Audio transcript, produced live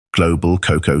Global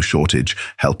cocoa shortage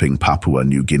helping Papua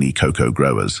New Guinea cocoa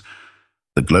growers.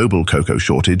 The global cocoa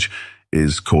shortage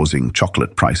is causing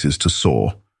chocolate prices to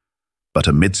soar. But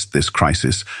amidst this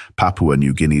crisis, Papua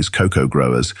New Guinea's cocoa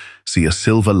growers see a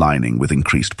silver lining with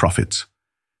increased profits.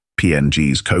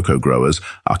 PNG's cocoa growers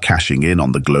are cashing in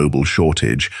on the global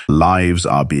shortage. Lives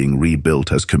are being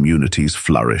rebuilt as communities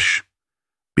flourish.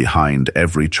 Behind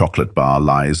every chocolate bar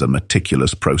lies a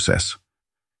meticulous process.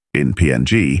 In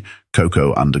PNG,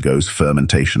 cocoa undergoes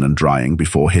fermentation and drying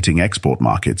before hitting export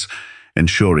markets,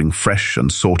 ensuring fresh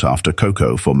and sought-after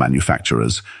cocoa for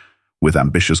manufacturers. With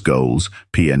ambitious goals,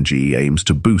 PNG aims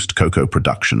to boost cocoa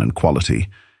production and quality.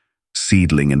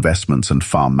 Seedling investments and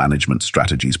farm management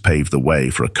strategies pave the way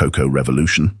for a cocoa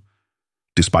revolution.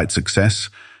 Despite success,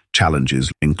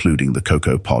 challenges including the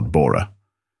cocoa pod borer.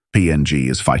 PNG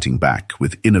is fighting back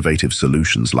with innovative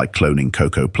solutions like cloning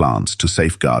cocoa plants to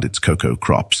safeguard its cocoa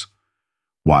crops.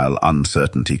 While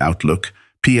uncertainty outlook,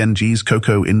 PNG's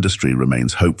cocoa industry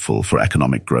remains hopeful for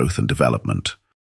economic growth and development.